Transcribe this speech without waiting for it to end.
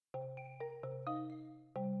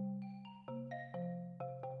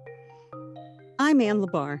I'm Ann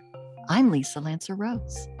Labar, I'm Lisa Lancer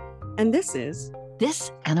Rose. and this is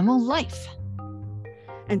This Animal Life.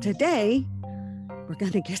 And today we're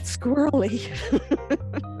going to get squirrely.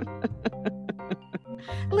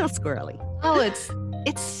 A little squirrely. Oh,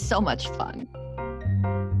 it's so much fun.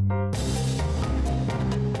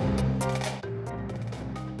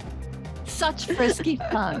 Such frisky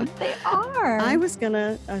fun. They are. I was going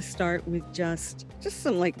to start with just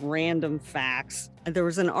some like random facts. There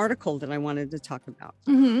was an article that I wanted to talk about.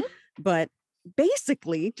 Mm-hmm. But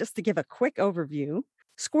basically, just to give a quick overview,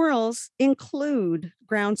 squirrels include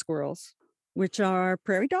ground squirrels, which are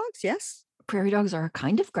prairie dogs, yes? Prairie dogs are a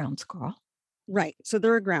kind of ground squirrel. Right. So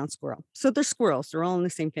they're a ground squirrel. So they're squirrels. They're all in the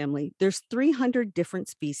same family. There's 300 different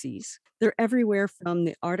species. They're everywhere from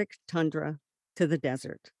the Arctic tundra to the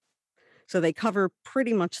desert. So they cover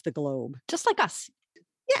pretty much the globe. Just like us.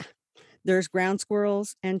 Yeah. There's ground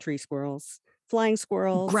squirrels and tree squirrels, flying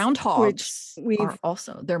squirrels. Groundhogs which are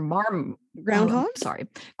also, they're groundhogs?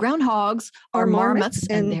 Groundhogs Are are marmots, marmots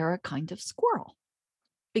and they're a kind of squirrel.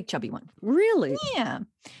 Big chubby one. Really? Yeah.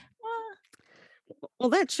 Well,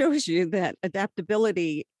 that shows you that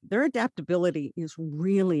their adaptability is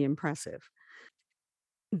really impressive.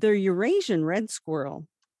 The Eurasian red squirrel,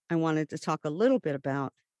 I wanted to talk a little bit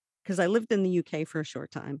about because I lived in the UK for a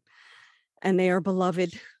short time, and they are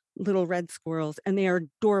beloved little red squirrels, and they are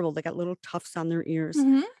adorable. They got little tufts on their ears,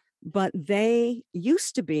 Mm-hmm. but they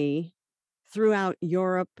used to be throughout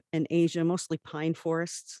Europe and Asia, mostly pine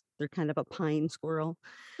forests. They're kind of a pine squirrel.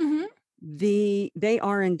 Mm-hmm. They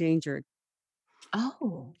are endangered.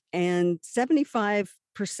 Oh. And 75%,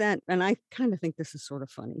 and I kind of think this is sort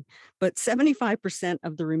of funny, but 75%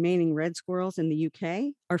 of the remaining red squirrels in the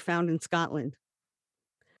UK are found in Scotland.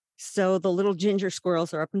 So the little ginger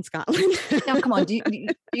squirrels are up in Scotland. Now, come on. Do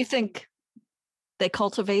you think they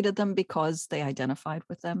cultivated them because they identified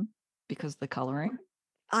with them? Because the coloring?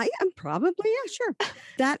 I am probably, yeah, sure.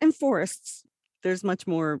 That and forests. There's much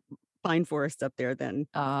more pine forest up there than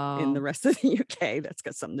in the rest of the UK. That's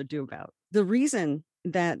got something to do about. The reason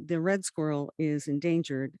that the red squirrel is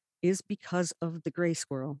endangered is because of the gray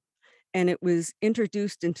squirrel. And it was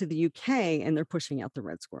introduced into the UK, and they're pushing out the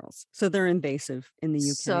red squirrels. So they're invasive in the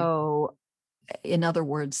UK. So, in other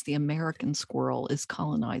words, the American squirrel is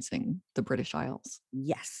colonizing the British Isles.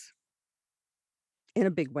 Yes. In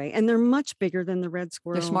a big way. And they're much bigger than the red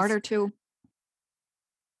squirrels. They're smarter too.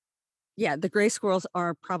 Yeah, the gray squirrels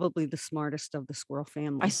are probably the smartest of the squirrel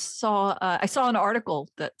family. I saw an article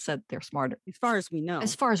that said they're smarter. As far as we know.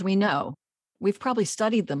 As far as we know. We've probably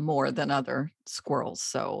studied them more than other squirrels,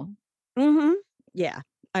 so. Mm-hmm. Yeah,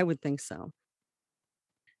 I would think so.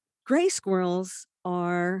 Gray squirrels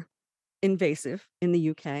are invasive in the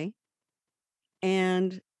UK,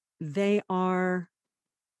 and they are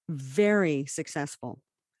very successful.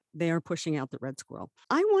 They are pushing out the red squirrel.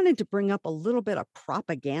 I wanted to bring up a little bit of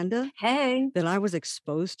propaganda that I was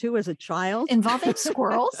exposed to as a child. Involving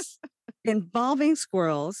squirrels? Involving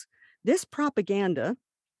squirrels. This propaganda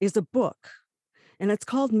is a book, and it's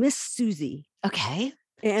called Miss Susie. Okay.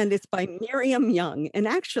 And it's by Miriam Young. And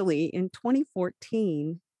actually, in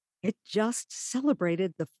 2014, it just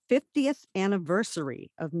celebrated the 50th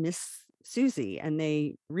anniversary of Miss Susie, and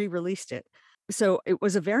they re-released it. So it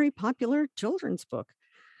was a very popular children's book.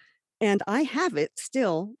 And I have it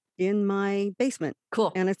still in my basement.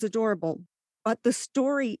 Cool. And it's adorable. But the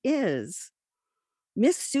story is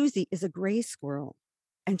Miss Susie is a gray squirrel.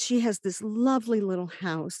 And she has this lovely little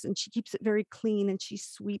house, and she keeps it very clean, and she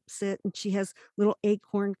sweeps it, and she has little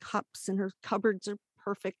acorn cups, and her cupboards are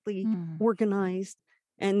perfectly organized.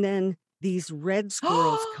 And then these red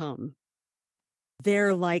squirrels come.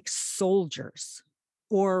 They're like soldiers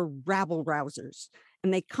or rabble rousers.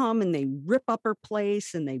 And they come and they rip up her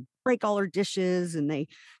place, and they break all her dishes, and they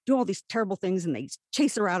do all these terrible things, and they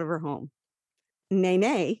chase her out of her home. Nay,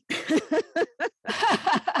 nay.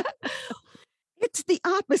 It's the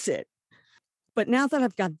opposite. But now that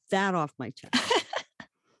I've got that off my chest,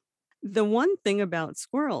 the one thing about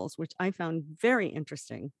squirrels, which I found very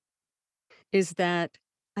interesting, is that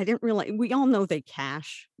I didn't realize, we all know they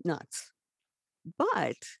cache nuts,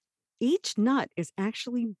 but each nut is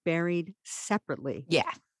actually buried separately.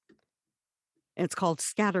 Yeah. It's called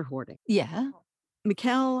scatter hoarding. Yeah.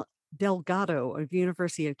 Mikel Delgado of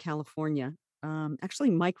University of California actually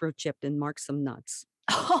microchipped and marked some nuts.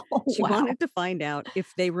 Oh, she wanted to find out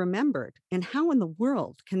if they remembered, and how in the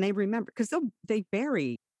world can they remember? Because they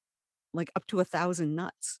bury like up to 1,000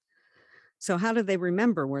 nuts. So how do they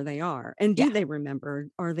remember where they are? And do they remember?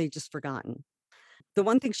 Or are they just forgotten? The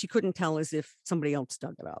one thing she couldn't tell is if somebody else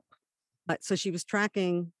dug it up. So she was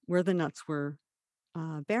tracking where the nuts were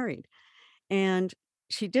buried. And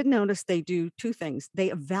she did notice they do two things.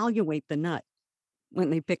 They evaluate the nut when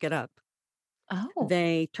they pick it up. Oh,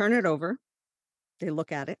 They turn it over, they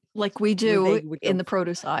look at it, like we where do they would in go, the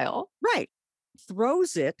produce aisle. right,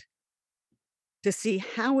 throws it to see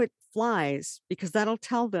how it flies because that'll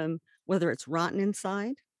tell them whether it's rotten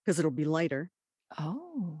inside because it'll be lighter,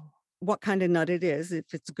 Oh. what kind of nut it is,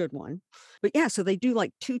 if it's a good one. But yeah, so they do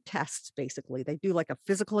like two tests basically. They do like a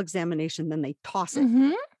physical examination, then they toss it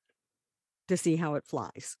Mhm. to see how it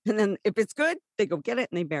flies. And then if it's good, they go get it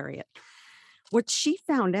and they bury it. What she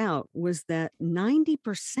found out was that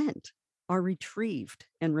 90% are retrieved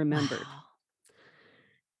and remembered. Wow.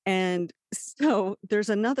 And so there's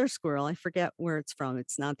another squirrel, I forget where it's from.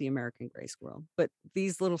 It's not the American gray squirrel, but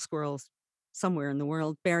these little squirrels somewhere in the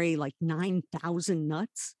world bury like 9,000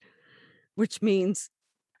 nuts, which means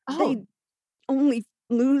they Oh, only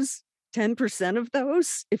lose 10% of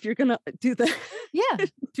those if you're going to do the yeah.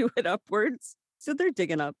 do it upwards. So they're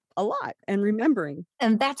digging up a lot and remembering.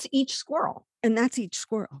 And that's each squirrel. And that's each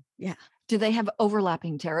squirrel. Yeah. Do they have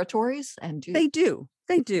overlapping territories? And They do.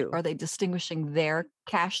 They do. are they distinguishing their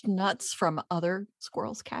cached nuts from other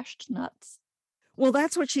squirrels' cached nuts? Well,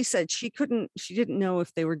 that's what she said. She didn't know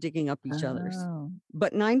if they were digging up each other's. Oh,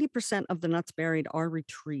 But 90% of the nuts buried are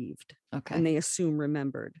retrieved okay. and they assume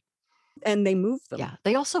remembered. And they move them. Yeah.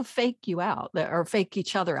 They also fake you out or fake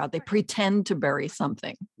each other out. They pretend to bury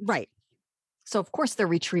something. Right. So, of course, they're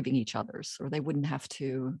retrieving each other's, or they wouldn't have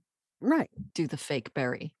to Right. do the fake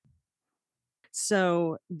bury.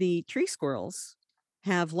 So the tree squirrels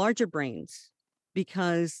have larger brains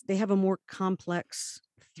because they have a more complex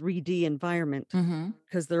 3D environment Mm-hmm.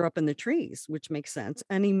 because they're up in the trees, which makes sense.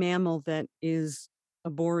 Any mammal that is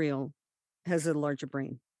arboreal has a larger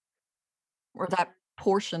brain Or that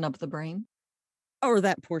portion of the brain. or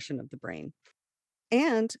that portion of the brain.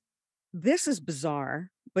 And this is bizarre,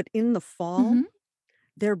 but in the fall, Mhm.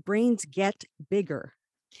 their brains get bigger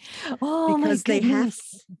Oh, my because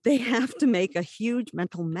goodness. they have to make a huge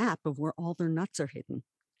mental map of where all their nuts are hidden.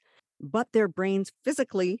 But their brains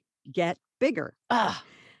physically get bigger. Ah,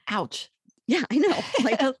 ouch. Yeah, I know.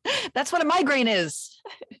 Like, That's what a migraine is.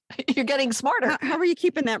 You're getting smarter. how are you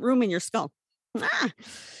keeping that room in your skull? Ah.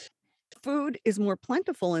 Food is more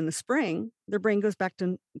plentiful in the spring. Their brain goes back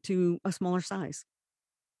to a smaller size.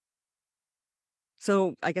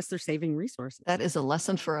 So I guess they're saving resources. That is a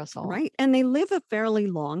lesson for us all. Right. And they live a fairly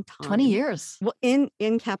long time. 20 years. Well, in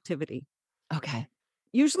captivity. Okay.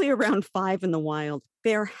 Usually around 5 in the wild.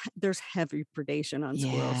 There's heavy predation on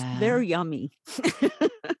squirrels. Yeah. They're yummy.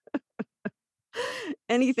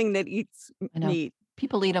 Anything that eats I know. meat.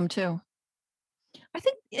 People eat them too. I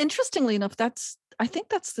think, interestingly enough, I think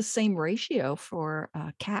that's the same ratio for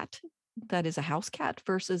a cat that is a house cat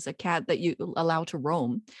versus a cat that you allow to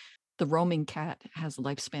roam. The roaming cat has a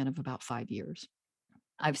lifespan of about 5 years.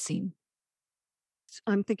 I've seen.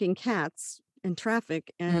 I'm thinking cats and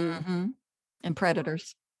traffic and Mhm. And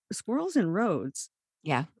predators. squirrels and roads.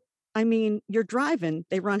 Yeah. I mean, you're driving,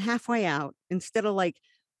 they run halfway out instead of like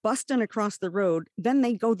busting across the road. Then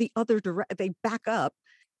they go the other direction. They back up.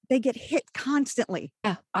 They get hit constantly.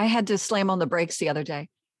 Yeah. I had to slam on the brakes the other day.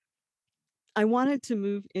 I wanted to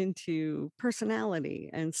move into personality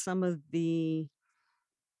and some of the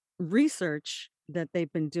research that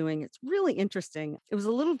they've been doing. It's really interesting. It was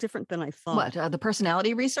a little different than I thought. What? The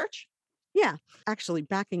personality research? Yeah, actually,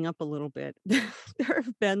 backing up a little bit, there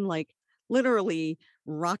have been like literally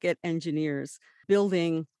rocket engineers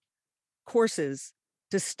building courses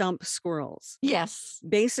to stump squirrels, Yes.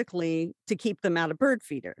 basically to keep them out of bird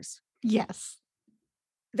feeders. Yes.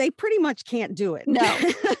 They pretty much can't do it. No.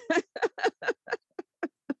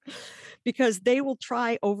 Because they will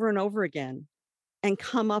try over and over again and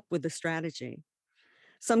come up with a strategy.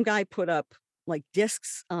 Some guy put up like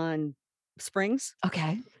discs on springs.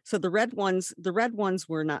 Okay. So the red ones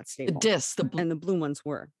were not The stable. disc. And the blue ones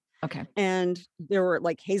were. Okay. And there were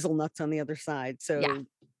like hazelnuts on the other side. So Yeah.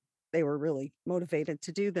 they were really motivated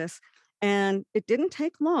to do this. And it didn't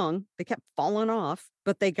take long. They kept falling off,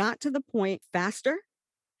 but they got to the point faster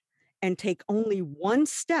and take only one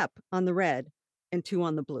step on the red and 2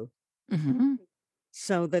 on the blue Mhm.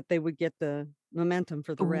 so that they would get the momentum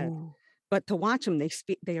for the red. Ooh. But to watch them,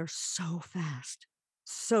 they are so fast.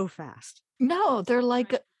 So fast. No, they're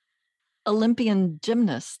like Olympian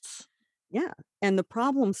gymnasts. Yeah. And the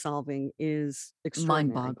problem solving is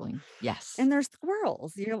extraordinary. Mind-boggling. Yes. And there's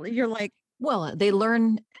squirrels. You're like, well, they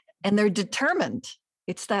learn and they're determined.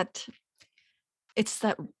 It's that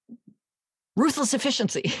ruthless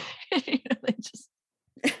efficiency. They just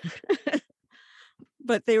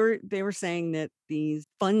but they were saying that these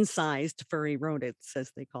fun-sized furry rodents,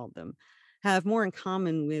 as they called them, have more in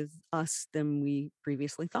common with us than we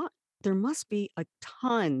previously thought. There must be a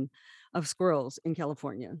ton of squirrels in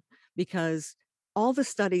California because all the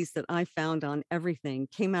studies that I found on everything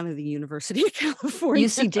came out of the University of California.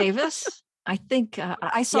 UC Davis? I think,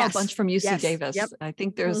 I saw a Yes. bunch from UC Yes. Yep. Davis. I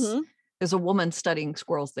think Mhm. there's a woman studying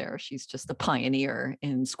squirrels there. She's just a pioneer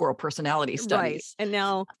in squirrel personality Right. studies. And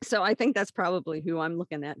now, so I think that's probably who I'm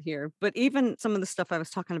looking at here. But even some of the stuff I was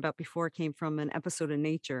talking about before came from an episode of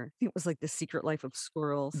Nature. I think it was like The Secret Life of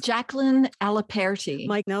Squirrels. Jacqueline Aliperti.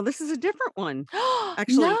 Mike, now this is a different one.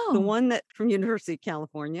 Actually, the No. one that from University of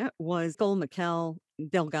California was Cole McKell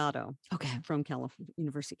Delgado Okay. from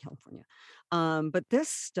University of California. But this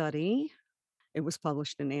study, it was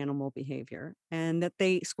published in Animal Behavior, and that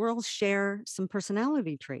squirrels share some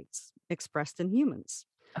personality traits expressed in humans.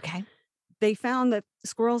 Okay. They found that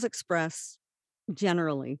squirrels express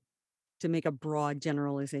generally, to make a broad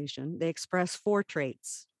generalization, they express 4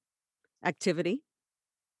 traits: activity,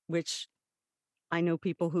 which I know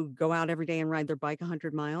people who go out every day and ride their bike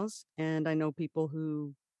 100 miles, and I know people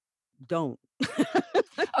who don't.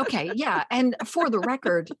 Okay. Yeah. And for the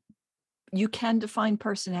record, you can define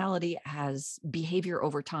personality as behavior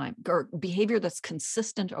over time or behavior that's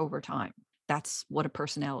consistent over time. That's what a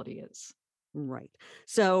personality is. Right.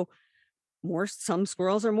 So, some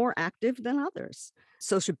squirrels are more active than others.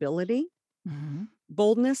 Sociability, Mhm.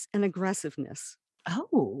 boldness, and aggressiveness,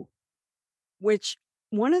 Oh, which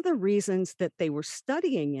one of the reasons that they were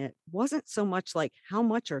studying it wasn't so much like how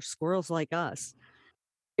much are squirrels like us.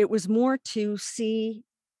 It was more to see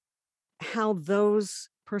how those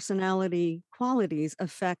personality qualities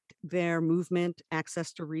affect their movement,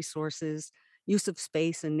 access to resources, use of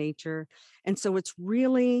space and nature. And so it's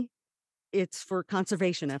for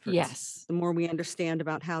conservation efforts. yes. The more we understand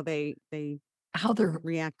about how they How they're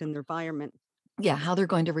react in their environment. yeah, how they're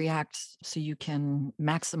going to react so you can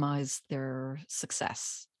maximize their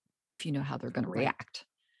success if you know how they're going to Right. react.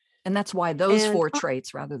 And that's why those And 4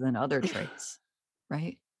 traits rather than other traits,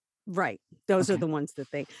 right? right. Those are Okay. the ones that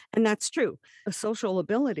and that's true. A social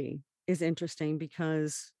ability is interesting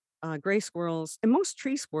because gray squirrels and most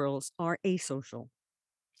tree squirrels are asocial.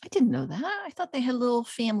 I didn't know that. I thought they had little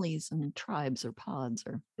families and tribes or pods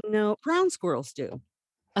or No, brown squirrels do.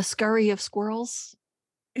 a scurry of squirrels.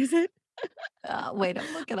 Is it? Wait,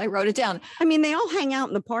 I'm looking. I wrote it down. I mean, they all hang out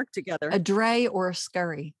in the park together. A dray or a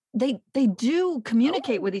scurry. They do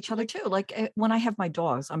communicate Oh, with each other like too. Like when I have my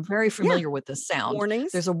dogs, I'm very yeah, familiar with this sound.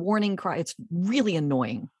 warnings. There's a warning cry. It's really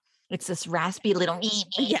annoying. It's this raspy little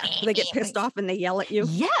Yeah, they get pissed off and they yell at you.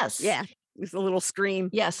 yes. Yeah, it's a little scream.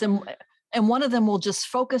 Yes, and one of them will just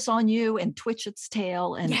focus on you and twitch its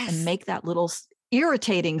tail and Yes, make that little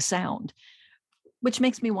irritating sound, which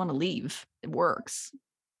makes me want to leave. It works.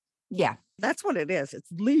 Yeah. that's what it is. It's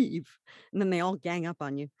leave, and then they all gang up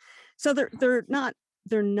on you. So they're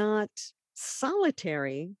not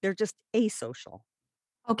solitary. They're just asocial.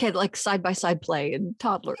 Okay, like side by side play and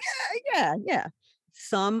toddlers. Yeah, yeah.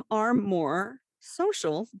 Some are more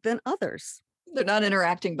social than others. They're not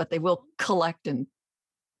interacting, but they will collect and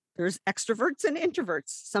There's extroverts and introverts.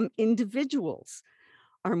 Some individuals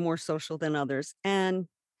are more social than others, and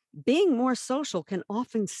being more social can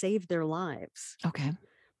often save their lives. okay.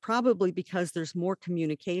 Probably because there's more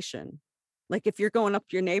communication. Like if you're going up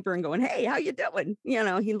to your neighbor and going, "Hey, how you doing?"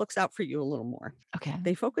 He looks out for you a little more. Okay.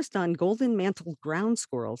 They focused on golden mantled ground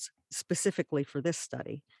squirrels specifically for this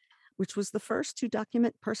study, which was the first to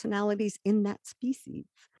document personalities in that species.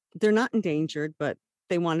 They're not endangered, but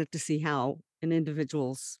they wanted to see how an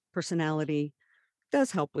individual's personality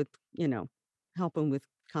does help with, helping with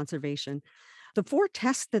conservation. The 4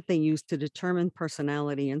 tests that they used to determine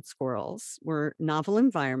personality in squirrels were novel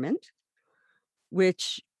environment,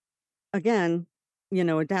 which again,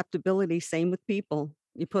 adaptability, same with people.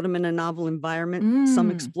 You put them in a novel environment, some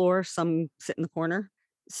Mm, explore, some sit in the corner.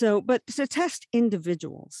 So, but to test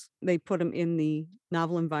individuals, they put them in the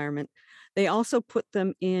novel environment. They also put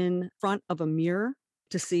them in front of a mirror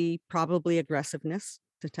to see probably aggressiveness,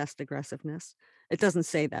 to test aggressiveness. It doesn't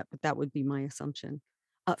say that, but that would be my assumption.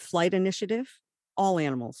 Flight initiative, all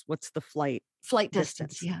animals. What's the flight flight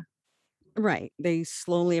distance. distance? Yeah. Right. They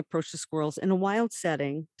slowly approach the squirrels in a wild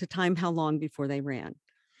setting to time how long before they ran.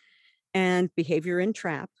 And behavior in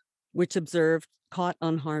trap, which observed caught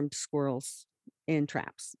unharmed squirrels in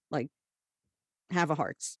traps, like have a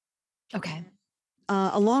hearts. Okay.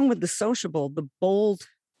 Along with the sociable, the bold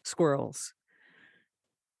squirrels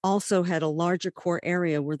also had a larger core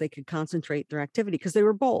area where they could concentrate their activity because they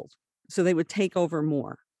were bold. So they would take over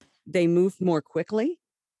more. They moved more quickly.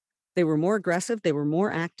 They were more aggressive. They were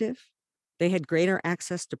more active. They had greater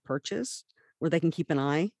access to perches where they can keep an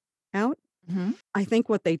eye out. Mhm. I think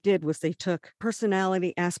what they did was they took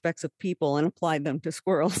personality aspects of people and applied them to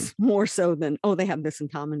squirrels more so than, oh, they have this in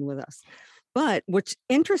common with us. But what's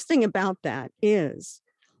interesting about that is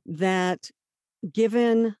that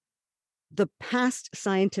given the past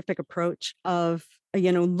scientific approach of,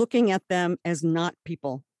 looking at them as not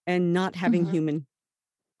people and not having Mhm. human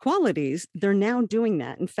qualities, they're now doing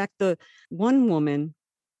that. In fact, the one woman,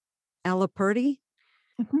 Alla Purdy,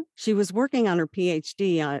 Mhm. she was working on her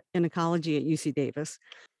PhD in ecology at UC Davis.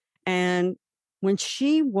 And when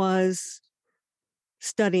she was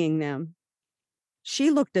studying them, she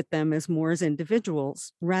looked at them as more as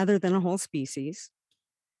individuals rather than a whole species.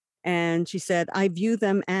 And she said, I view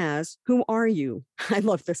them as, who are you? I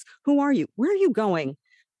love this. Who are you? Where are you going?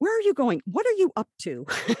 Where are you going? What are you up to?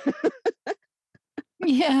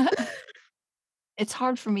 Yeah. It's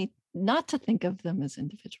hard for me not to think of them as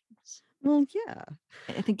individuals. Well, yeah,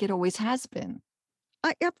 I think it always has been.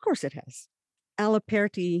 of course it has.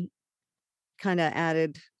 Alaperti kind of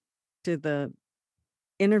added to the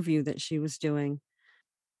interview that she was doing.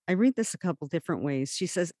 I read this a couple different ways. She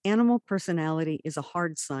says, animal personality is a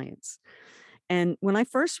hard science. And when I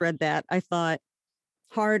first read that, I thought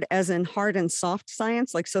hard as in hard and soft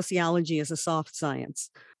science, like sociology is a soft science.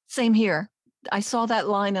 Same here. I saw that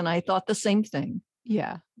line and I thought the same thing.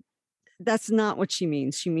 Yeah. That's not what she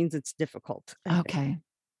means. She means it's difficult, I think. Okay.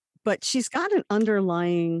 But she's got an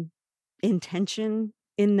underlying intention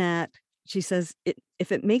in that she says,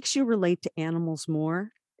 if it makes you relate to animals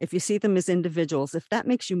more, if you see them as individuals, if that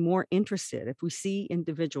makes you more interested, if we see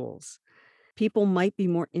individuals, people might be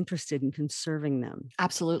more interested in conserving them.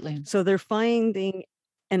 Absolutely. So they're finding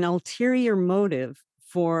an ulterior motive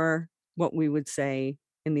for what we would say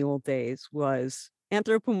in the old days was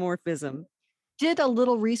anthropomorphism. Did a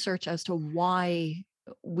little research as to why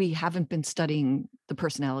we haven't been studying the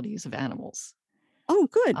personalities of animals. Oh,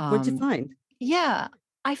 good. What'd you Um, find? yeah,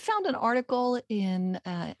 I found an article in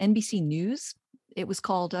NBC News. It was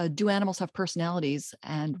called "Do Animals Have Personalities,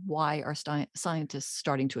 and Why Are Scientists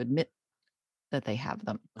Starting to Admit that They Have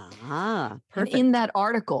Them?" Ah, And in perfect. that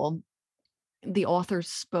article, the authors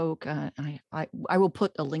spoke. I will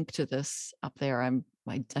put a link to this up there.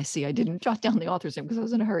 I see I didn't jot down the author's name because I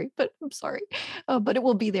was in a hurry, but I'm sorry. But it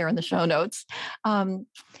will be there in the show notes. Um,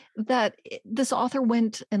 this author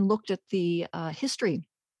went and looked at the history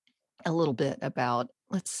a little bit about.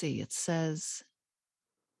 Let's see. It says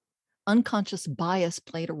unconscious bias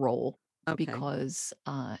played a role Okay. because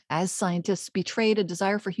as scientists betrayed a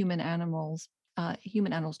desire for human animals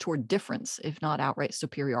toward difference, if not outright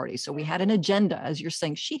superiority. So we had an agenda, as you're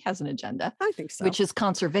saying, she has an agenda, I think so. which is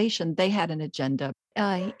conservation. They had an agenda.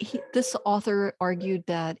 This author argued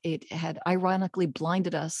that it had ironically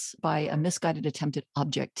blinded us by a misguided attempt at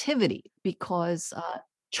objectivity because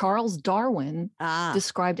Charles Darwin Ah,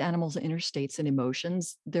 described animals' inner states and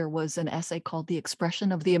emotions. There was an essay called The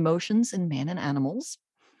Expression of the Emotions in Man and Animals.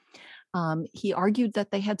 He argued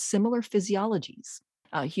that they had similar physiologies,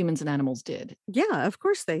 humans and animals did. yeah, of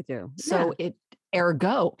course they do. Yeah. So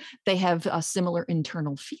ergo, they have similar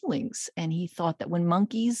internal feelings. And he thought that when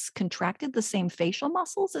monkeys contracted the same facial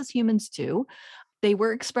muscles as humans do, they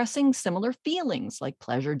were expressing similar feelings like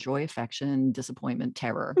pleasure, joy, affection, disappointment,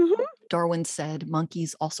 terror. Mhm. Darwin said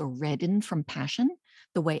monkeys also redden from passion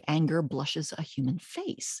the way anger blushes a human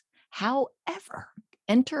face. However,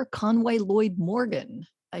 enter Conway Lloyd Morgan,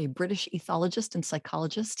 a British ethologist and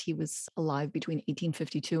psychologist. He was alive between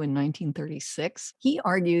 1852 and 1936. He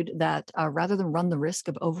argued that rather than run the risk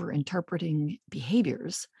of overinterpreting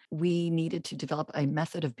behaviors, we needed to develop a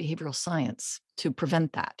method of behavioral science to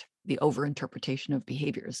prevent that, the overinterpretation of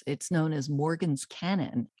behaviors. It's known as Morgan's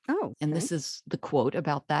canon. Oh, And okay. this is the quote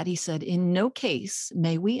about that. He said, "In no case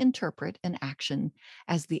may we interpret an action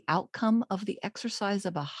as the outcome of the exercise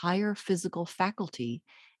of a higher physical faculty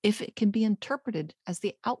if it can be interpreted as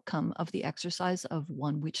the outcome of the exercise of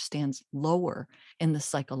one which stands lower in the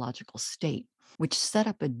psychological state," which set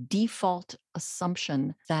up a default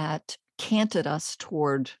assumption that canted us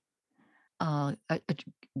toward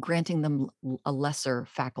granting them a lesser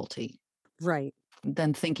faculty Right.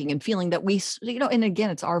 than thinking and feeling that and again,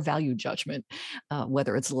 it's our value judgment,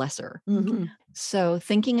 whether it's lesser. Mhm. So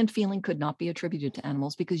thinking and feeling could not be attributed to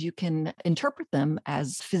animals because you can interpret them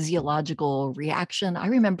as physiological reaction. I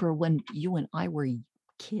remember when you and I were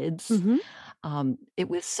kids, Mhm. it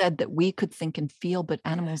was said that we could think and feel, but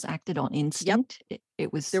animals acted on Yep. instinct.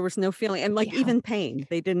 It was, There was no feeling, and, like, yeah, even pain,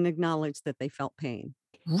 they didn't acknowledge that they felt pain.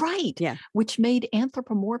 right. Yeah. Which made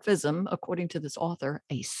anthropomorphism, according to this author,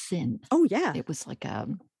 a sin. Oh, yeah. It was like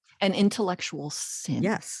an intellectual sin.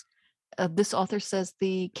 Yes. This author says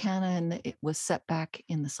the canon it was set back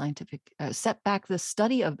the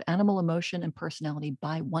study of animal emotion and personality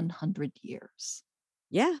by 100 years.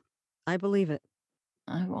 Yeah, I believe it.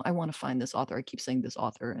 I want to find this author. I keep saying this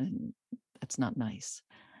author, and that's not nice.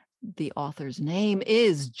 The author's name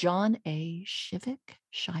is John A. Shivik.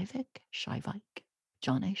 John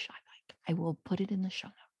A. Shivik. I will put it in the show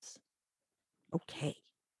notes. Okay.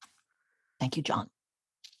 Thank you, John.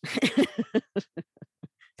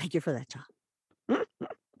 Thank you for that, John.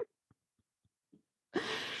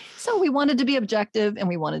 So we wanted to be objective and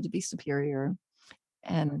we wanted to be superior.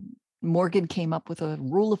 And Morgan came up with a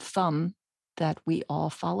rule of thumb that we all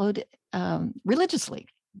followed religiously.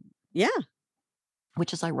 Yeah.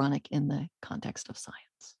 Which is ironic in the context of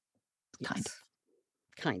science. Kind of.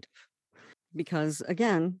 Kind of. Because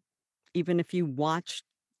again, even if you watch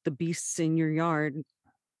the beasts in your yard,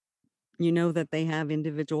 you know that they have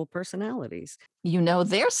individual personalities. You know,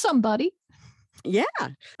 there's somebody. Yeah.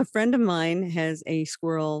 A friend of mine has a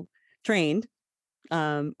squirrel trained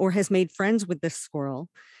or has made friends with this squirrel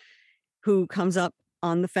who comes up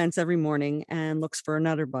on the fence every morning and looks for a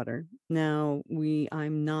Nutter Butter. Now,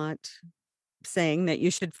 I'm not saying that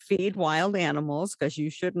you should feed wild animals because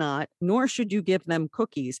you should not, nor should you give them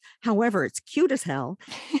cookies. However, it's cute as hell.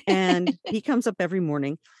 And he comes up every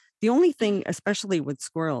morning. The only thing, especially with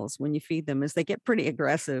squirrels, when you feed them, is they get pretty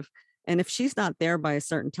aggressive. And if she's not there by a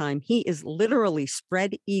certain time, he is literally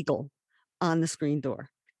spread eagle on the screen door.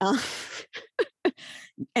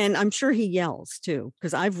 And I'm sure he yells too,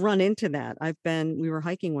 because I've run into that. We were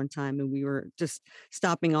hiking one time and we were just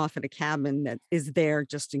stopping off at a cabin that is there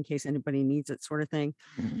just in case anybody needs it, sort of thing.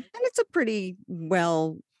 Mm-hmm. And it's a pretty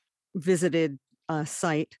well visited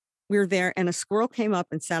site. We were there and a squirrel came up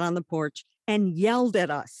and sat on the porch and yelled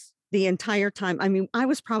at us the entire time. I mean, I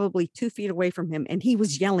was probably 2 feet away from him and he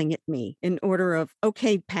was yelling at me in order of,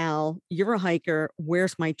 okay, pal, you're a hiker.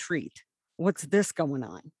 Where's my treat? What's this going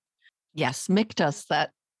on? Yes, Mick does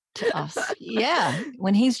that to us. Yeah.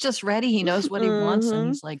 When he's just ready, he knows what he wants. And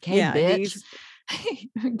he's like, hey,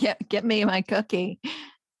 bitch, get me my cookie.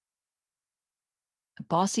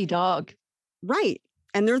 Bossy dog. Right.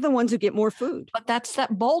 And they're the ones who get more food. But that's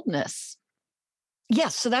that boldness.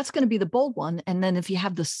 Yes. So that's going to be the bold one. And then if you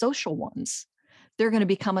have the social ones, they're going to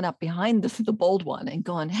be coming up behind the bold one and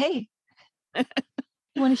going, hey, you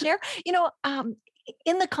want to share? You know,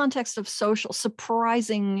 in the context of social,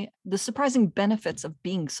 the surprising benefits of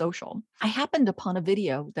being social, I happened upon a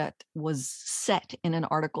video that was set in an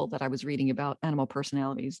article that I was reading about animal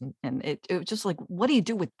personalities. And it was just like, what do you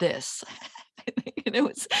do with this? And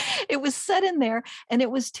it was set in there and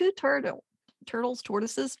it was 2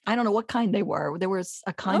 tortoises. I don't know what kind they were. There was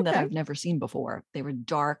a kind that I've never seen before. They were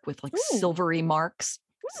dark with like silvery marks.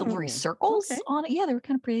 Silvery circles on it. Yeah, they were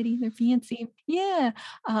kind of pretty. They're fancy. Yeah,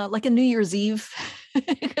 like a New Year's Eve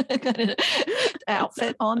kind of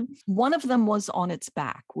outfit on. One of them was on its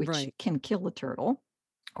back, which can kill a turtle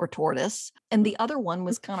or tortoise. And the other one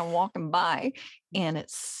was kind of walking by and it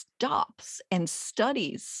stops and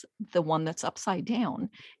studies the one that's upside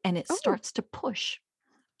down and it starts to push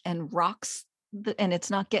and rocks and it's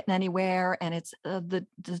not getting anywhere. And it's the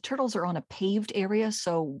turtles are on a paved area.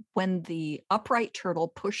 So when the upright turtle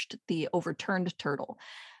pushed the overturned turtle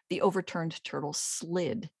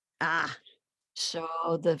slid. So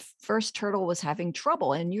the first turtle was having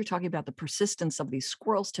trouble. And you're talking about the persistence of these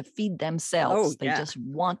squirrels to feed themselves. They just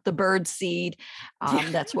want the bird seed.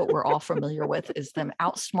 That's what we're all familiar with, is them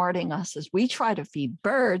outsmarting us as we try to feed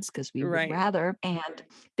birds because we would rather. And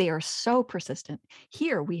they are so persistent.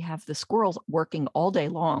 Here we have the squirrels working all day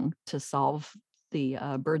long to solve the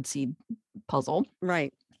bird seed puzzle.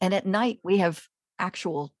 Right. And at night we have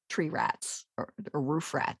actual tree rats or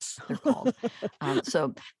roof rats, they're called.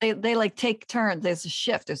 So they like take turns. There's a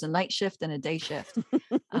shift. There's a night shift and a day shift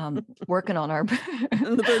working on our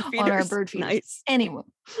bird feeders. Nice. Anyway,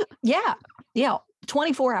 yeah,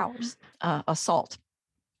 24 hours assault.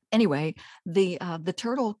 Anyway, the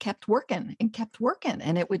turtle kept working,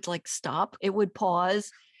 and it would like stop. It would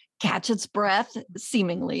pause, catch its breath,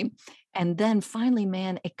 seemingly, and then finally,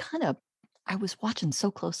 man, I was watching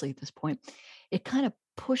so closely at this point. It kind of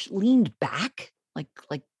leaned back, like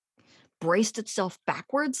braced itself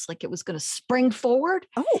backwards, like it was going to spring forward.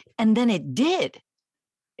 And then it did.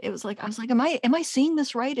 It was like, I was like, am I seeing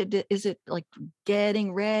this right? Is it like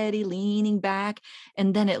getting ready, leaning back?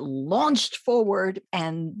 And then it launched forward,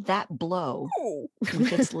 and that blow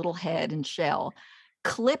with its little head and shell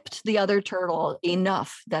clipped the other turtle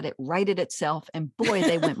enough that it righted itself. And boy,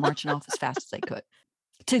 they went marching off as fast as they could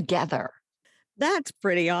together. That's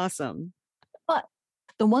pretty awesome. But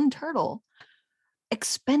the one turtle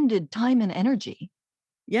expended time and energy.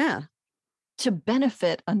 Yeah. to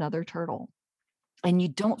benefit another turtle. And you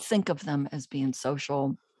don't think of them as being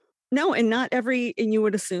social. No, and not every and you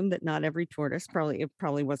would assume that not every tortoise, probably it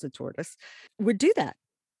probably was a tortoise, would do that.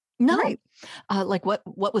 No, Right. like what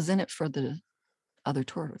was in it for the other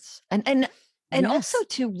tortoise, and also Yes.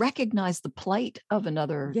 to recognize the plight of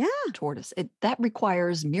another Yeah. tortoise. That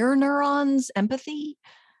requires mirror neurons, empathy,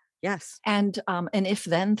 Yes. and if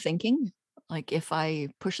then thinking. Like if I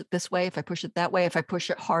push it this way, if I push it that way, if I push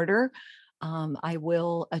it harder, I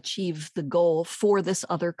will achieve the goal for this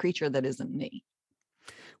other creature that isn't me.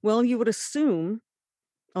 Well, you would assume,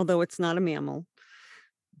 although it's not a mammal,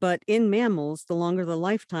 but in mammals, the longer the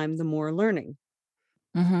lifetime, the more learning.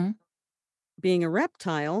 Hmm. Being a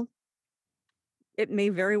reptile, it may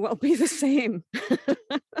very well be the same.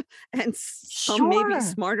 And some may be Sure.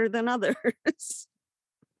 smarter than others.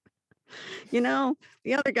 You know,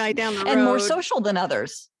 the other guy down the And more road. social than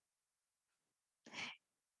others.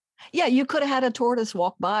 Yeah, you could have had a tortoise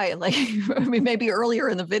walk by, like, I mean, maybe earlier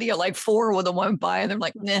in the video, like 4 would have went by and they're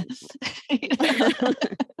like, "Nah."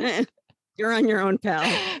 Eh, you're on your own, pal.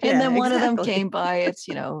 And Yeah, then one of them exactly. came by, it's,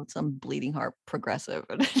 some bleeding heart progressive.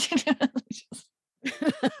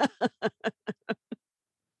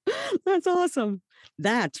 That's awesome.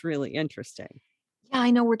 That's really interesting. Yeah,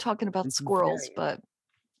 I know we're talking about It's squirrels, very but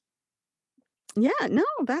yeah, no,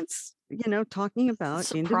 that's, talking about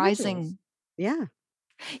individuals. surprising. Yeah.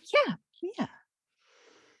 Yeah, yeah.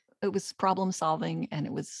 It was problem solving and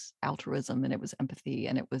it was altruism and it was empathy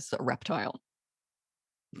and it was a reptile.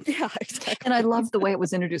 Yeah, And I exactly. love the way it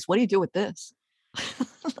was introduced. What do you do with this?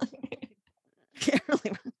 Yeah,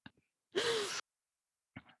 really.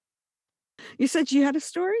 You said you had a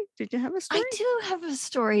story? Did you have a I story? do have a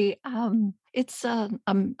story. It's a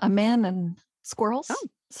man and Oh, squirrels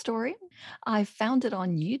story. I found it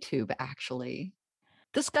on YouTube, actually.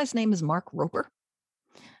 This guy's name is Mark Roper.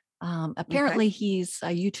 okay. Apparently, he's a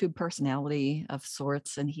YouTube personality of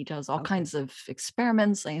sorts, and he does all Okay. kinds of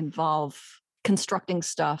experiments. They involve constructing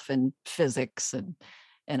stuff and physics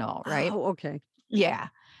and all, right? Oh, okay. Yeah.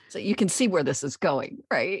 So you can see where this is going,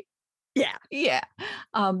 right? Yeah. Yeah.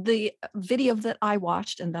 The video that I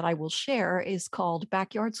watched and that I will share is called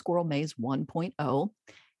Backyard Squirrel Maze 1.0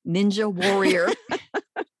 Ninja Warrior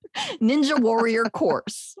Ninja Warrior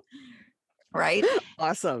Course, right?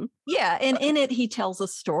 Awesome. Yeah, and in it he tells a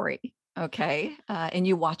story. Okay, and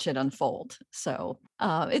you watch it unfold. So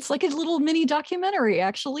it's like a little mini documentary,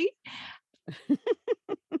 actually.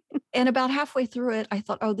 And about halfway through it, I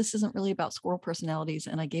thought, "Oh, this isn't really about squirrel personalities,"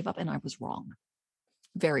 and I gave up, and I was wrong,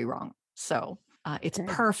 very wrong. So it's Okay.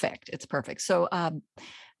 perfect. It's perfect. So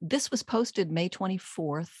this was posted May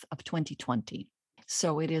 24th of 2020.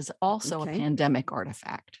 So it is also a Okay. pandemic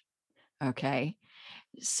artifact. Okay.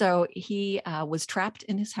 So he was trapped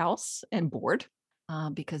in his house and bored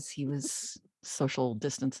because he was social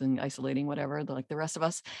distancing, isolating, whatever, like the rest of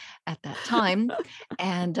us at that time.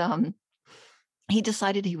 And he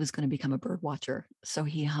decided he was going to become a bird watcher. So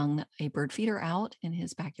he hung a bird feeder out in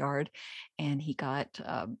his backyard and he got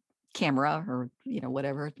a camera or,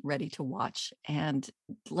 whatever ready to watch. And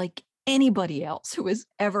like anybody else who has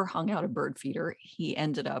ever hung out a bird feeder, he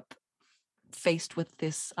ended up faced with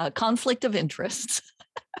this conflict of interests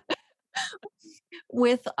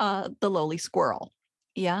with the lowly squirrel.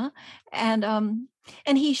 Yeah.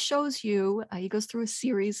 And he shows you, he goes through a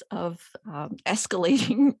series of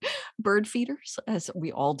escalating bird feeders, as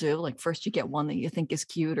we all do. Like, first, you get one that you think is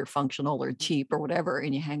cute or functional or cheap or whatever,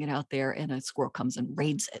 and you hang it out there, and a squirrel comes and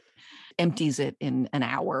raids it, empties it in an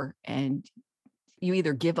hour, and you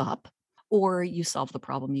either give up or you solve the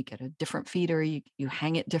problem. You get a different feeder, you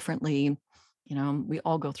hang it differently. We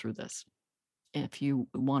all go through this if you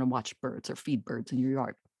want to watch birds or feed birds in your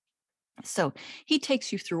yard. So he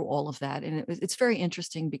takes you through all of that. And it's very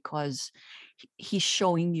interesting because he's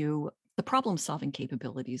showing you the problem solving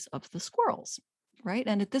capabilities of the squirrels, right?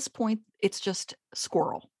 And at this point, it's just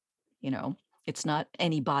squirrel, you know, it's not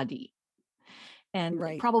anybody. And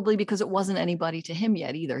Right. probably because it wasn't anybody to him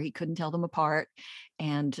yet either. He couldn't tell them apart.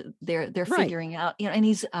 And they're Right. figuring out, and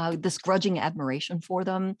he's this grudging admiration for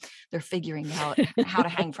them. They're figuring out how to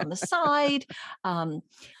hang from the side.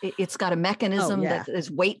 It's got a Oh, mechanism yeah. that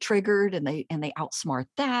is weight triggered, and they outsmart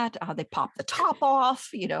that. They pop the top off.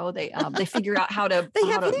 They figure out how to They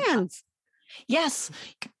have hands. yes.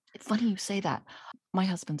 Funny you say that. My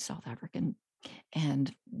husband's South African,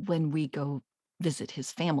 and when we go visit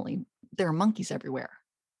his family, there are monkeys everywhere.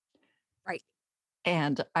 Right.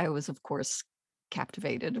 And I was, of course,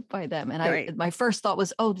 captivated by them. And Right. my first thought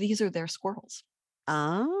was, oh, these are their squirrels.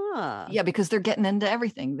 Ah. Yeah, because they're getting into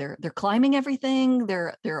everything. They're climbing everything.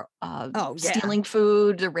 They're Oh, yeah. stealing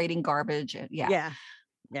food. They're raiding garbage. Yeah. Yeah.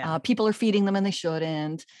 Yeah. People are feeding them and they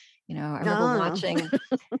shouldn't. I remember Oh. watching.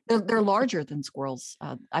 They're larger than squirrels.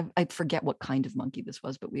 I forget what kind of monkey this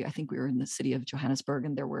was, but I think we were in the city of Johannesburg,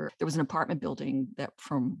 and there was an apartment building that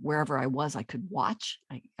from wherever I was, I could watch.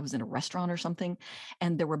 I was in a restaurant or something,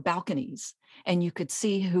 and there were balconies, and you could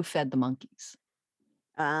see who fed the monkeys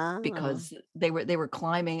Oh. because they were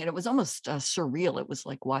climbing, and it was almost surreal. It was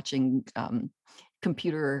like watching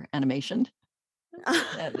computer animation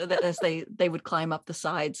as they would climb up the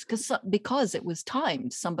sides because it was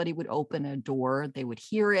timed. Somebody would open a door, they would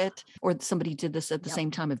hear it, or somebody did this at the Yep.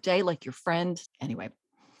 same time of day, like your friend. Anyway,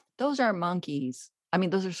 those are monkeys. I mean,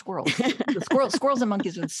 those are squirrels. The squirrels and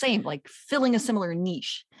monkeys are the same, like filling a similar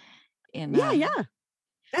niche in Yeah, yeah.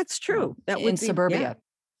 That's true. That in would be yeah, suburbia.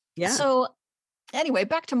 yeah. So anyway,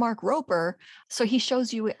 back to Mark Roper. So he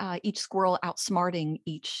shows you each squirrel outsmarting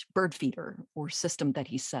each bird feeder or system that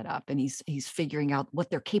he's set up, and he's figuring out what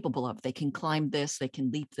they're capable of. They can climb this, they can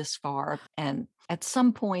leap this far. And at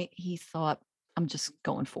some point, he thought, "I'm just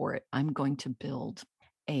going for it. I'm going to build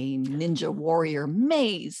a ninja warrior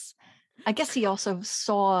maze." I guess he probably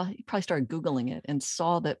started Googling it and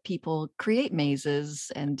saw that people create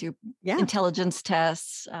mazes and do Yeah, intelligence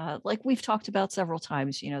tests, like we've talked about several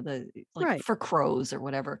times, like right. for crows or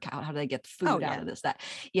whatever, how do they get Oh, food out yeah. of this, that.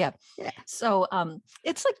 Yeah. Yeah. So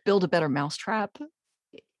it's like Build a Better Mousetrap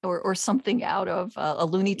or something out of a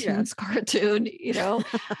Looney Yeah. Tunes cartoon.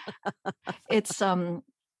 It's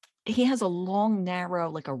he has a long,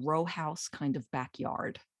 narrow, like a row house kind of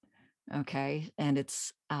backyard. Okay. And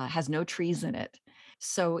it's has no trees in it.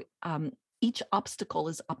 So each obstacle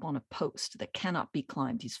is up on a post that cannot be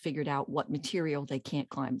climbed. He's figured out what material they can't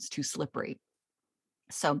climb. It's too slippery.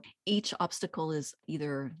 So each obstacle is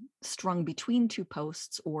either strung between two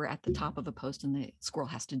posts or at the top of a post, and the squirrel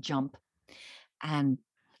has to jump. And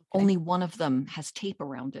Okay. only one of them has tape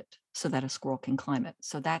around it so that a squirrel can climb it.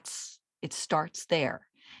 So it starts there,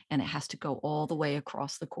 and it has to go all the way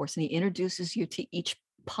across the course. And he introduces you to each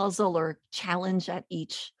puzzle or challenge at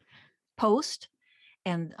each post.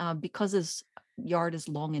 And because his yard is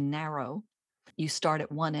long and narrow, you start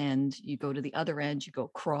at one end, you go to the other end, you go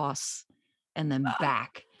across, and then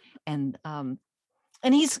back.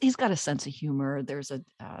 And he's got a sense of humor. There's a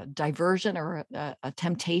diversion or a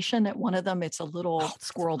temptation at one of them. It's a Oh, little that's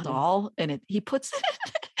squirrel funny. doll, and he puts it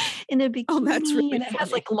in a Oh, that's bikini, really and it has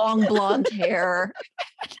funny. like long blonde hair.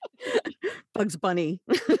 Bugs Bunny.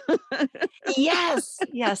 Yes,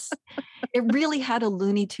 yes, it really had a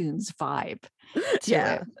Looney Tunes vibe to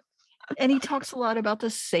Yeah. it. And he talks a lot about the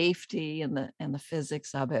safety and the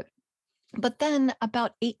physics of it. But then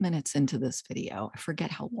about 8 minutes into this video, I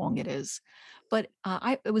forget how long it is, but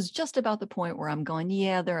it was just about the point where I'm going,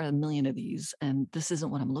 yeah, there are a million of these, and this isn't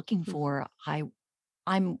what I'm looking Mm. for.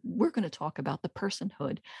 We're going to talk about the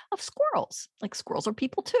personhood of squirrels. Like squirrels are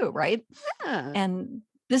people too, right? Yeah. And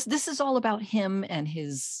this is all about him and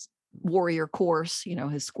his warrior course,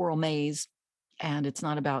 his squirrel maze, and it's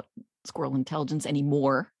not about squirrel intelligence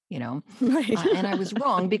anymore. Right. And I was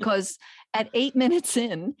wrong because at 8 minutes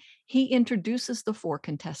in, he introduces the four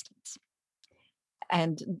contestants,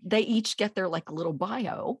 and they each get their like little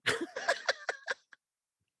bio.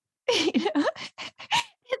 you know?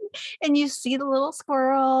 and you see the little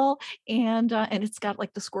squirrel, and it's got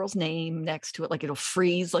like the squirrel's name next to it, like it'll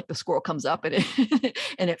freeze, like the squirrel comes up and it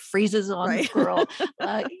and it freezes on the Right. squirrel.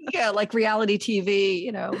 Yeah, like reality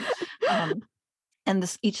TV. Um,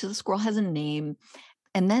 and each of the squirrel has a name,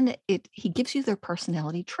 and then he gives you their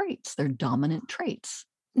personality traits, their dominant traits.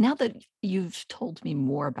 Now that you've told me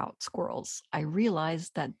more about squirrels, I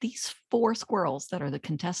realized that these four squirrels that are the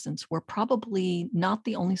contestants were probably not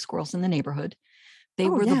the only squirrels in the neighborhood. They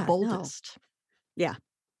Oh, were the yeah. No. boldest. Yeah.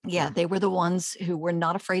 Yeah, Yeah. they were the ones who were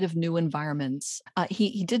not afraid of new environments.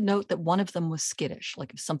 He did note that one of them was skittish,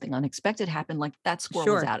 like if something unexpected happened, like that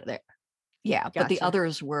squirrel was Sure. out of there. Yeah, but the Gotcha.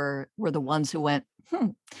 others were the ones who went, The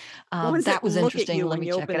ones that that was look at interesting. you Let when me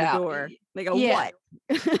you check open it the out. door. They go, Yeah.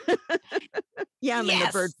 "What?" "Yeah, I'm in the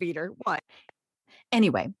bird Yes. feeder." "What?"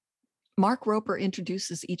 Anyway, Mark Roper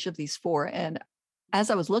introduces each of these four, and as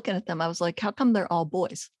I was looking at them, I was like, how come they're all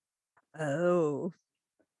boys? Oh,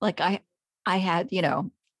 Like I had,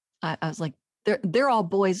 I was like, they're all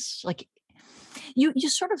boys. Like you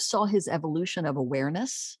sort of saw his evolution of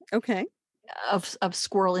awareness okay. of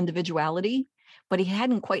squirrel individuality, but he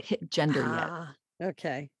hadn't quite hit gender yet. Ah,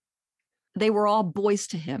 okay. They were all boys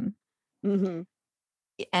to him. Mhm.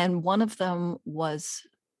 And one of them was,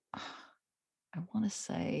 I want to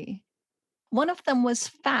say, one of them was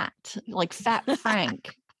fat, like Fat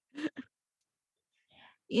Frank.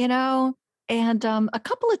 You know, And a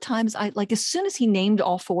couple of times I like as soon as he named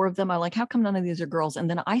all four of them, I like, how come none of these are girls? And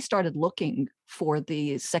then I started looking for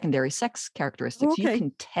the secondary sex Oh, characteristics. You okay.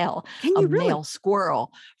 can tell Can a you really? male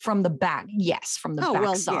squirrel from the back. Yes, from the Oh, back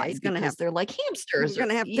well, yeah, he's side gonna because have they're like hamsters or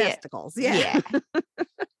yeah, testicles. Yeah. yeah,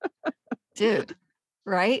 dude,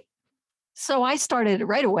 right? So I started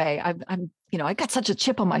right away. I got such a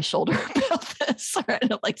chip on my shoulder about this.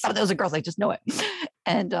 Right? Like some of those are girls, I just know it.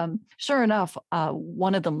 And sure enough,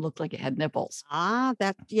 one of them looked like it had nipples.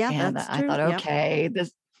 Yeah, And that's I true. thought, Yep. okay,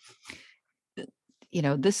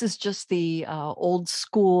 this is just the old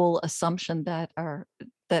school assumption that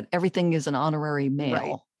everything is an honorary Right.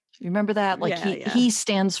 male. You remember that? Like Yeah, he yeah.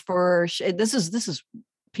 stands for this is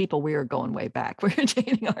people we are going way back. We're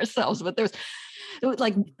dating ourselves, but there's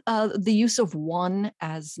like the use of one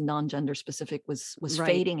as non-gender specific was Right.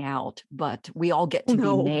 fading out, but we all get Oh, to be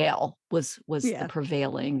no. male was the Yeah.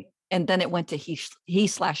 prevailing, and then it went to he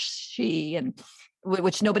slash she, and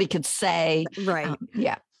which nobody could say. Right.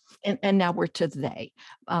 Yeah, and now we're to they.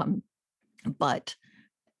 Um, but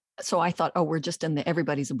so I thought, oh, we're just in the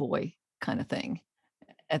everybody's a boy kind of thing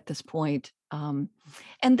at this point. And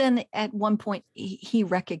then at one point, he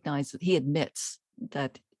recognized that he admits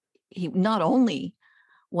that he not only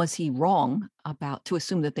was he wrong about to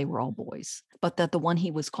assume that they were all boys, but that the one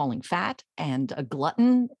he was calling fat and a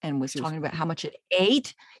glutton and was She was talking about fun. how much it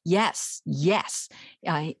ate. Yes, yes.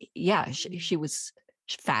 Yeah, she was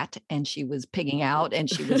fat and she was pigging out and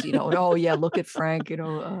she was, oh yeah, look at Frank,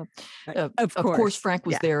 Of of course course. Frank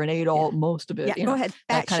was Yeah. there and ate Yeah. all most of it, Yeah. Go ahead.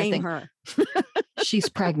 that Fat kind of shame thing. her. She's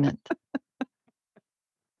pregnant.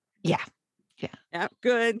 Yeah. Yeah. Yeah.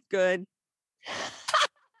 Good. Good.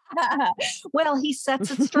 Well, he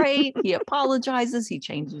sets it straight. He apologizes. He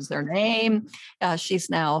changes their name. She's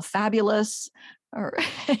now fabulous, or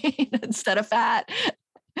instead of fat,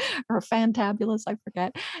 or fantabulous. I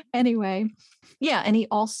forget. Anyway, yeah, and he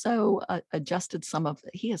also adjusted some of.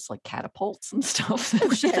 He has like catapults and stuff.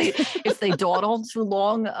 Oh, shit. If they dawdle too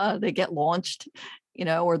long, they get launched.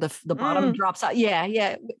 Or the bottom Mm. drops out. Yeah,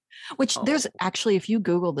 yeah. Which there's Oh, actually, if you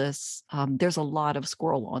Google this, there's a lot of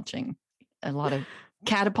squirrel launching, a lot of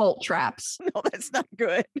catapult traps. no, that's not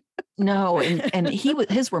good. No, and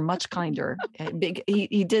his were much kinder. Big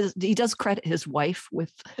he does credit his wife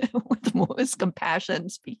with with most compassion.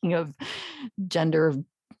 Speaking of gender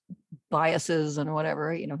biases and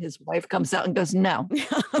whatever, his wife comes out and goes, "No,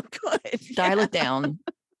 Oh, good. dial it down."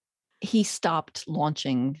 He stopped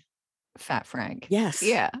launching Fat Frank. Yes.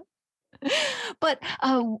 Yeah. But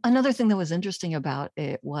another thing that was interesting about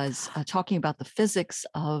it was talking about the physics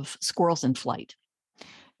of squirrels in flight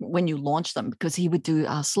when you launch them, because he would do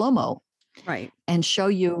slow mo Right. and show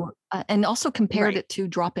you, and also compared Right. it to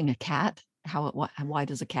dropping a cat. Why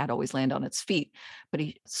does a cat always land on its feet? But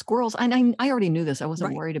squirrels, and I already knew this. I wasn't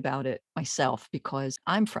Right. worried about it myself because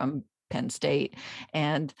I'm from Penn State,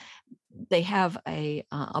 and they have a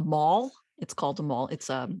mall. It's called a mall. It's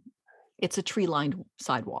a tree lined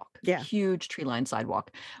sidewalk, Yeah. huge tree lined sidewalk.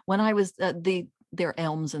 When I was they're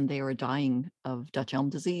elms and they were dying of Dutch elm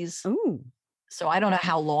disease. Ooh. So I don't know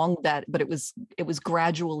how long but it was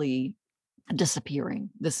gradually disappearing,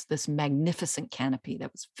 this magnificent canopy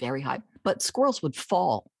that was very high, but squirrels would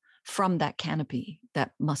fall from that canopy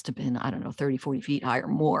that must have been, I don't know, 30, 40 feet high or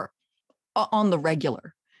more on the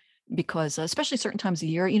regular, because especially certain times of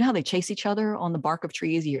year, how they chase each other on the bark of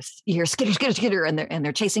trees. You hear skitter, skitter, skitter, and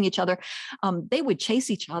they're chasing each other. They would chase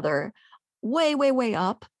each other way, way, way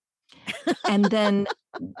up, and then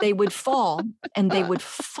they would fall and they would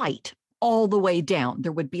fight all the way down.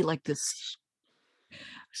 There would be like this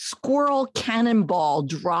squirrel cannonball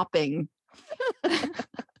dropping.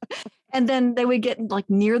 And then they would get like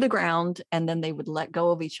near the ground and then they would let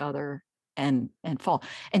go of each other and fall.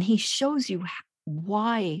 And he shows you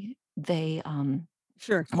why they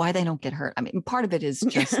Sure. why they don't get hurt. I mean, part of it is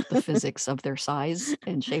just the physics of their size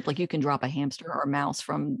and shape. Like you can drop a hamster or a mouse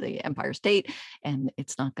from the Empire State and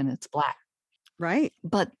it's not going to splat. Right.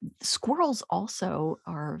 But squirrels also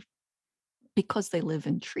are, because they live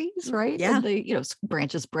in trees, right? Yeah. And they,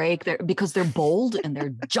 branches break because they're bold and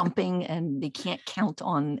they're jumping and they can't count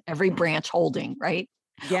on every branch holding, right?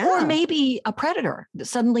 Yeah. Or maybe a predator.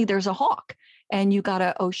 Suddenly there's a hawk and you got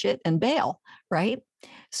to, oh shit, and bail, right?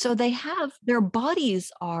 So their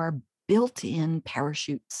bodies are built in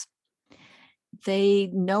parachutes. They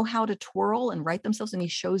know how to twirl and right themselves. And he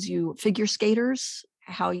shows you figure skaters,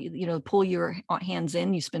 how you pull your hands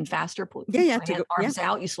in, you spin faster, pull Yeah. arms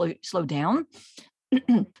out, you slow down.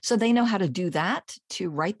 So they know how to do that to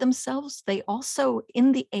right themselves. They also,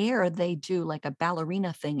 in the air, they do like a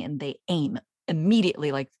ballerina thing and they aim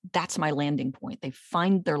immediately, like that's my landing point. They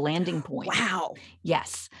find their landing point. Wow.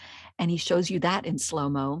 Yes. and he shows you that in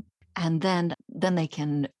slow-mo, and then they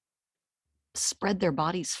can spread their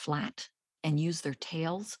bodies flat and use their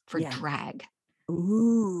tails for Yeah. drag.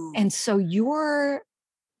 Ooh. And so your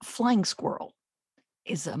flying squirrel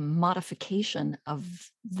is a modification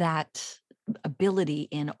of that ability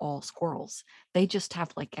in all squirrels. They just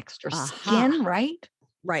have like extra Aha. skin, right?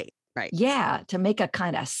 Right. Right. Yeah, to make a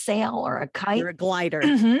kind of sail or a kite. You're a glider.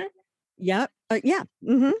 Mhm. Yep. Yeah.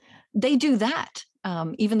 Mhm. They do that.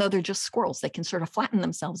 Even though they're just squirrels, they can sort of flatten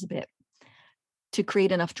themselves a bit to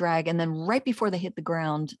create enough drag. And then right before they hit the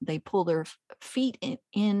ground, they pull their feet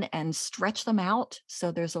in and stretch them out.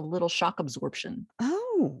 So there's a little shock absorption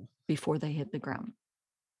Oh, before they hit the ground.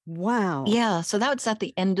 wow. Yeah. So that's at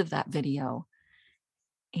the end of that video.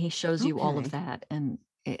 He shows you all of Okay. that. And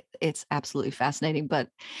it's absolutely fascinating. But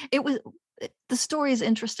it was, the story is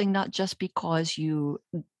interesting, not just because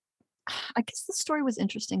I guess the story was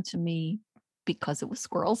interesting to me because it was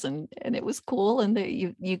squirrels and it was cool and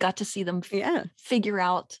you got to see them Yeah. figure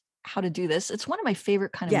out how to do this. It's one of my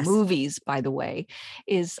favorite kind of Yes. movies, by the way,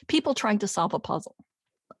 is people trying to solve a puzzle.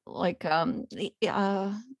 Like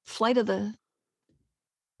Flight of the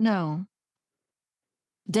no,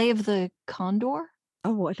 Day of the Condor?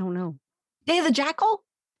 Oh, I don't know. Day of the Jackal?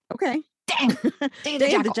 Okay. Dang, Day of the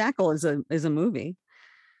Day of the Jackal. Jackal is a movie.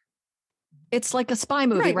 It's like a spy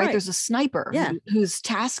movie, Right, right? right. There's a sniper Yeah. whose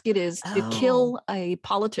task it is to Oh, kill a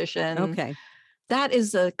politician. okay. That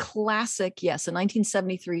is a classic, yes, a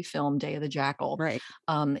 1973 film, Day of the Jackal. Right.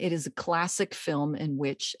 It is a classic film in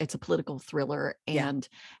which it's a political thriller, Yeah. and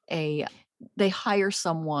they hire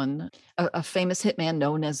someone, a famous hitman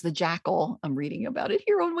known as the Jackal. I'm reading about it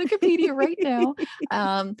here on Wikipedia right now,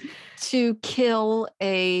 to kill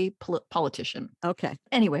a politician. Okay.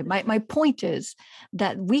 Anyway, my point is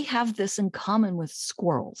that we have this in common with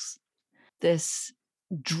squirrels, this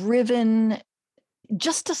driven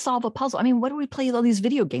just to solve a puzzle. I mean, what do we play all these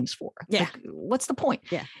video games for? Yeah. Like, what's the point?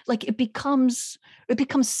 Yeah. Like it becomes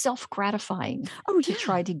self-gratifying Oh, to yeah.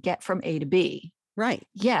 try to get from A to B. Right.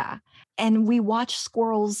 Yeah. And we watch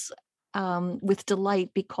squirrels with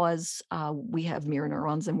delight because we have mirror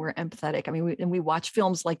neurons and we're empathetic. I mean, we watch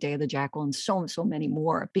films like Day of the Jackal and so many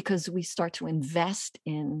more because we start to invest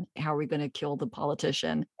in how we're going to kill the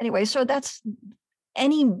politician. Anyway, so that's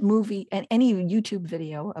any movie and any YouTube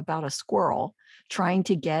video about a squirrel trying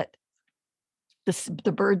to get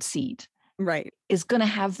the bird seed Right. is going to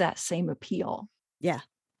have that same appeal. Yeah.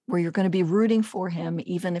 Where you're going to be rooting for him,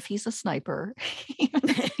 even if he's a sniper,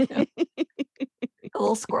 a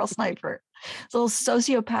little squirrel sniper, a little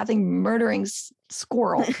sociopathic murdering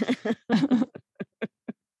squirrel.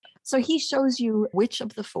 So he shows you which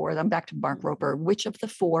of the four, I'm back to Mark Roper, which of the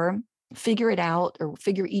four figure it out or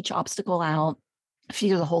figure each obstacle out,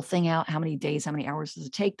 figure the whole thing out. How many days, how many hours does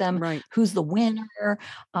it take them? Right. Who's the winner?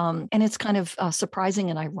 And it's kind of surprising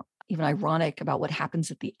and even ironic about what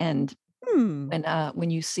happens at the end when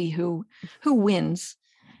you see who wins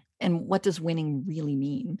and what does winning really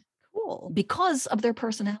mean. Cool. Because of their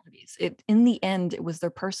personalities. In the end, it was their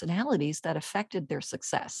personalities that affected their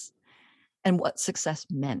success and what success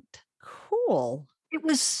meant. Cool. It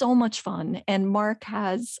was so much fun. And Mark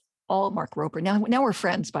Roper. Now we're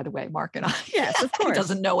friends, by the way, Mark and I. Yes, of course. He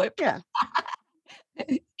doesn't know it. Yeah.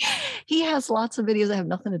 He has lots of videos that have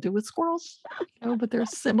nothing to do with squirrels, but they're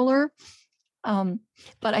similar.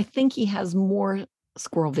 But I think he has more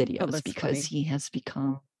squirrel videos because he has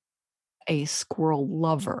become a squirrel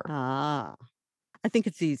lover. I think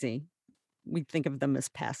it's easy. We think of them as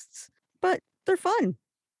pests, but they're fun.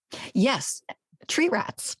 Yes. Tree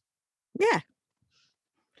rats. Yeah.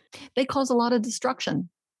 They cause a lot of destruction.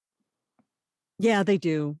 Yeah, they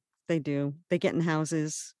do. They do. They get in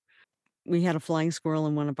houses. We had a flying squirrel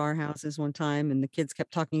in one of our houses one time, and the kids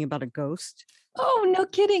kept talking about a ghost. Oh, no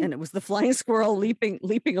kidding. And it was the flying squirrel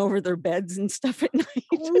leaping over their beds and stuff at night.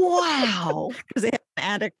 Wow. Because they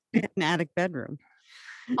have an attic bedroom.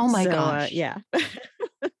 Oh my gosh. Yeah.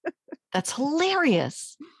 That's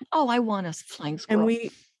hilarious. Oh, I want a flying squirrel.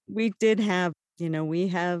 And we did have, we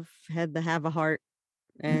have had to have a heart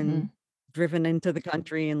and driven into the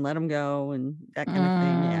country and let them go and that kind of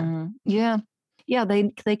thing. Yeah. Yeah.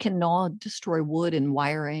 They can gnaw, destroy wood and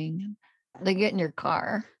wiring. They get in your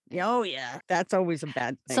car. Oh yeah. That's always a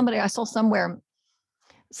bad thing. I saw somewhere,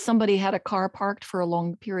 somebody had a car parked for a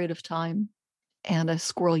long period of time and a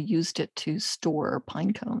squirrel used it to store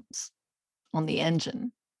pine cones on the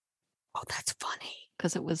engine. Oh, that's funny.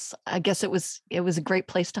 Because I guess it was a great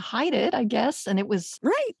place to hide it, I guess. And it was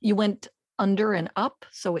right. You went under and up,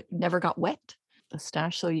 so it never got wet, the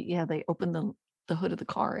stash. So yeah, they opened the hood of the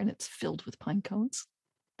car and it's filled with pine cones.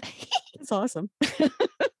 It's awesome.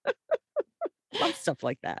 Love stuff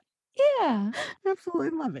like that. Yeah.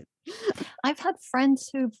 Absolutely love it. I've had friends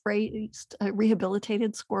who've raised,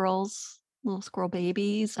 rehabilitated squirrels, little squirrel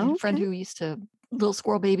babies. I had a friend Okay. who used to little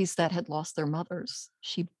squirrel babies that had lost their mothers.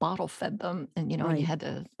 She bottle fed them, and, you Right. had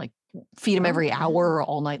to, like, feed them Oh, every yeah. hour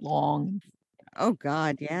all night long, Oh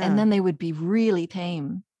god, and yeah. then they would be really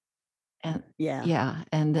tame, and Yeah. yeah,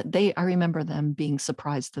 and I remember them being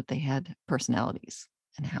surprised that they had personalities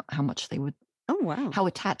and how much they would Oh, wow. how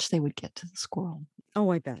attached they would get to the squirrel. Oh,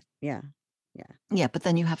 I bet. Yeah. Yeah. Yeah, but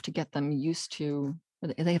then you have to get them used to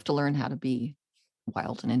they have to learn how to be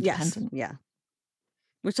wild and Yes. independent. Yeah.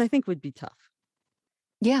 Which I think would be tough.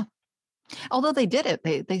 Yeah. Although they did it,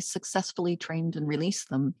 they successfully trained and released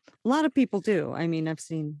them. A lot of people do. I mean, I've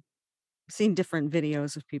seen different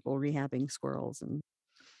videos of people rehabbing squirrels and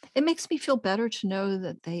It makes me feel better to know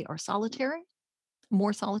that they are solitary,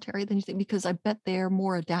 more solitary than you think, because I bet they're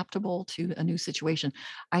more adaptable to a new situation.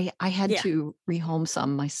 I had yeah. to rehome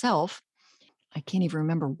some myself. I can't even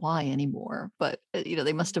remember why anymore, but,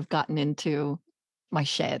 they must have gotten into my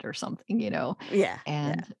shed or something. Yeah. Yeah.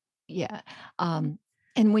 And yeah, um,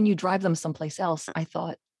 and when you drive them someplace else, I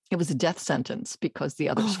thought it was a death sentence because the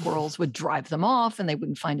other Oh. squirrels would drive them off and they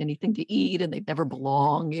wouldn't find anything to eat and they'd never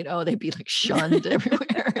belong. They'd be like shunned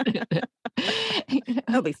everywhere. You They'll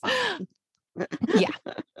know? be fine. Yeah.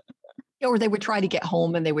 Or they would try to get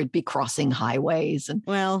home and they would be crossing highways. And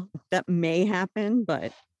Well, that may happen,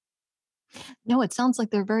 but no, it sounds like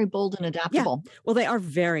they're very bold and yeah. adaptable. Well, they are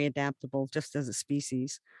very adaptable just as a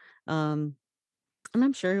species. Um, and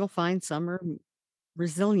I'm sure you'll find some are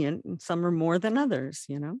resilient and some are more than others.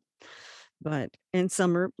 But and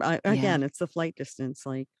some are Yeah. again, it's the flight distance.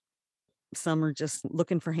 Like some are just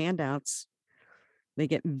looking for handouts. They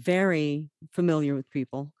get very familiar with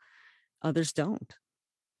people. Others don't.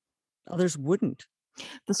 Others wouldn't.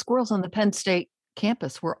 The squirrels on the Penn State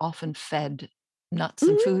campus were often fed nuts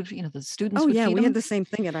and Mhm. food. The Oh students would yeah, feed we had them, the same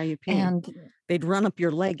thing at IUP. and They'd run up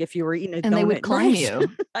your leg if you were eating a they would donut, climb right?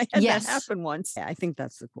 you. I had that Yes. happen once. Yeah, I think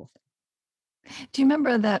that's the cool thing. Do you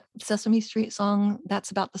remember that Sesame Street song,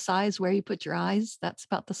 "That's about the size where you put your eyes, that's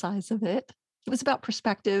about the size of it"? It was about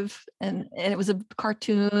perspective, and it was a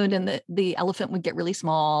cartoon, and the elephant would get really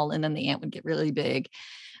small, and then the ant would get really big.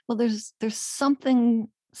 Well, there's something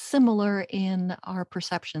similar in our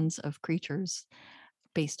perceptions of creatures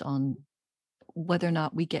based on whether or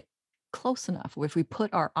not we get close enough. If we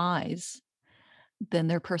put our eyes, then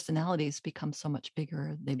their personalities become so much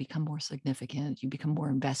bigger. They become more significant. You become more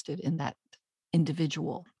invested in that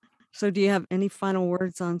individual. So do you have any final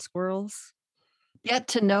words on squirrels? Get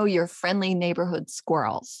to know your friendly neighborhood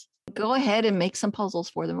squirrels. Go ahead and make some puzzles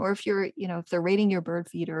for them. Or if they're raiding your bird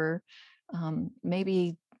feeder,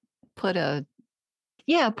 maybe put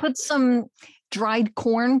put some dried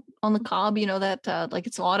corn on the cob, that like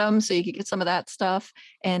it's autumn, so you could get some of that stuff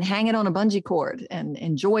and hang it on a bungee cord and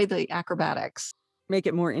enjoy the acrobatics. Make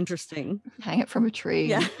it more interesting. Hang it from a tree.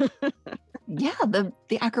 Yeah. Yeah, the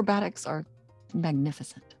acrobatics are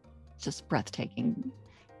magnificent. Just breathtaking.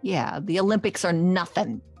 Yeah, the Olympics are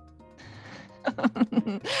nothing.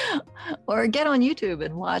 Or get on YouTube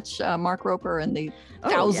and watch Mark Roper and the Oh,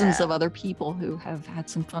 thousands yeah. of other people who have had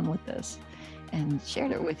some fun with this and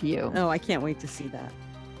shared it with you. Oh, I can't wait to see that.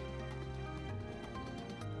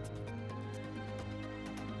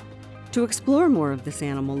 To explore more of this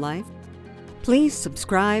animal life, please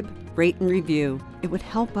subscribe, rate, and review. It would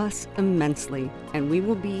help us immensely, and we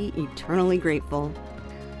will be eternally grateful.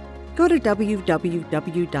 Go to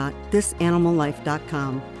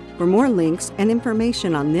www.thisanimallife.com for more links and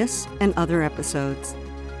information on this and other episodes.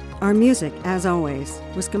 Our music, as always,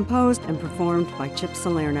 was composed and performed by Chip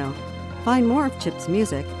Salerno. Find more of Chip's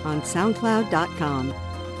music on SoundCloud.com.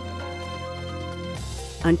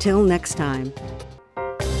 Until next time.